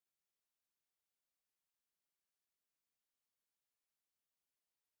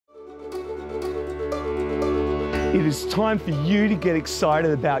It is time for you to get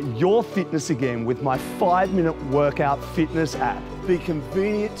excited about your fitness again with my 5-minute workout fitness app. Be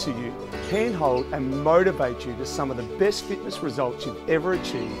convenient to you, handhold and motivate you to some of the best fitness results you've ever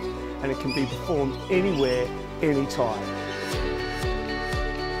achieved, and it can be performed anywhere, anytime.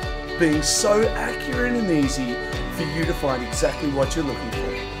 Being so accurate and easy for you to find exactly what you're looking for.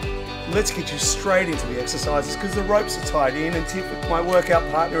 Let's get you straight into the exercises because the ropes are tied in, and Tiff, my workout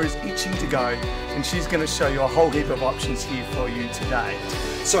partner, is itching to go, and she's going to show you a whole heap of options here for you today.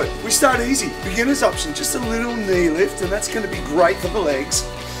 So we start easy, beginner's option, just a little knee lift, and that's going to be great for the legs.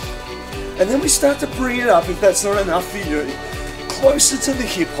 And then we start to bring it up, if that's not enough for you, closer to the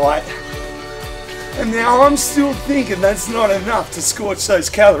hip height. And now I'm still thinking that's not enough to scorch those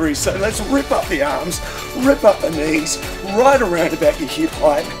calories, so let's rip up the arms, rip up the knees, right around about your hip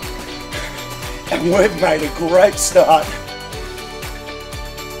height. And we've made a great start.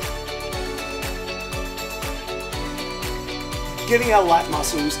 Getting our lat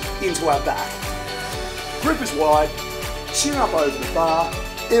muscles into our back. Grip is wide, chin up over the bar,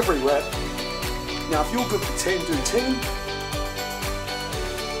 every rep. Now if you're good for 10, do 10.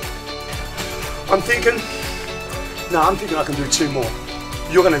 I'm thinking I can do 2 more.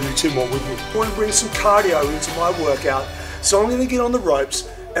 You're gonna do 2 more with me. I wanna bring some cardio into my workout, so I'm gonna get on the ropes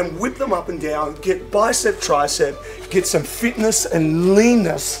and whip them up and down, get bicep, tricep, get some fitness and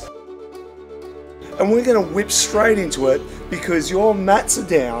leanness. And we're gonna whip straight into it because your mats are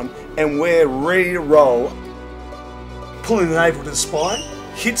down and we're ready to roll. Pulling the navel to the spine,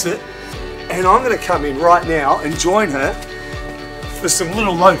 hits it, and I'm gonna come in right now and join her for some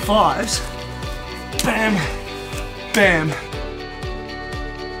little low fives. Bam, bam.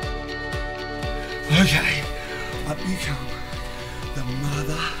 Okay, up you come. The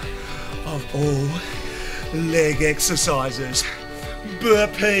mother of all leg exercises,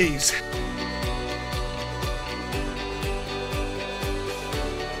 burpees.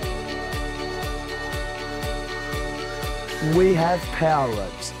 We have power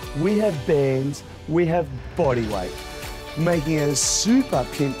ropes, we have bands, we have body weight, making it a super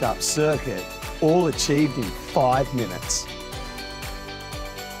pimped up circuit, all achieved in 5 minutes.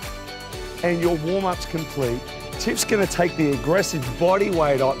 And your warm-up's complete. Tiff's going to take the aggressive body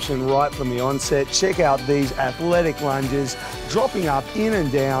weight option right from the onset. Check out these athletic lunges, dropping up, in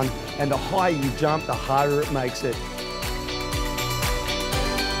and down, and the higher you jump, the harder it makes it.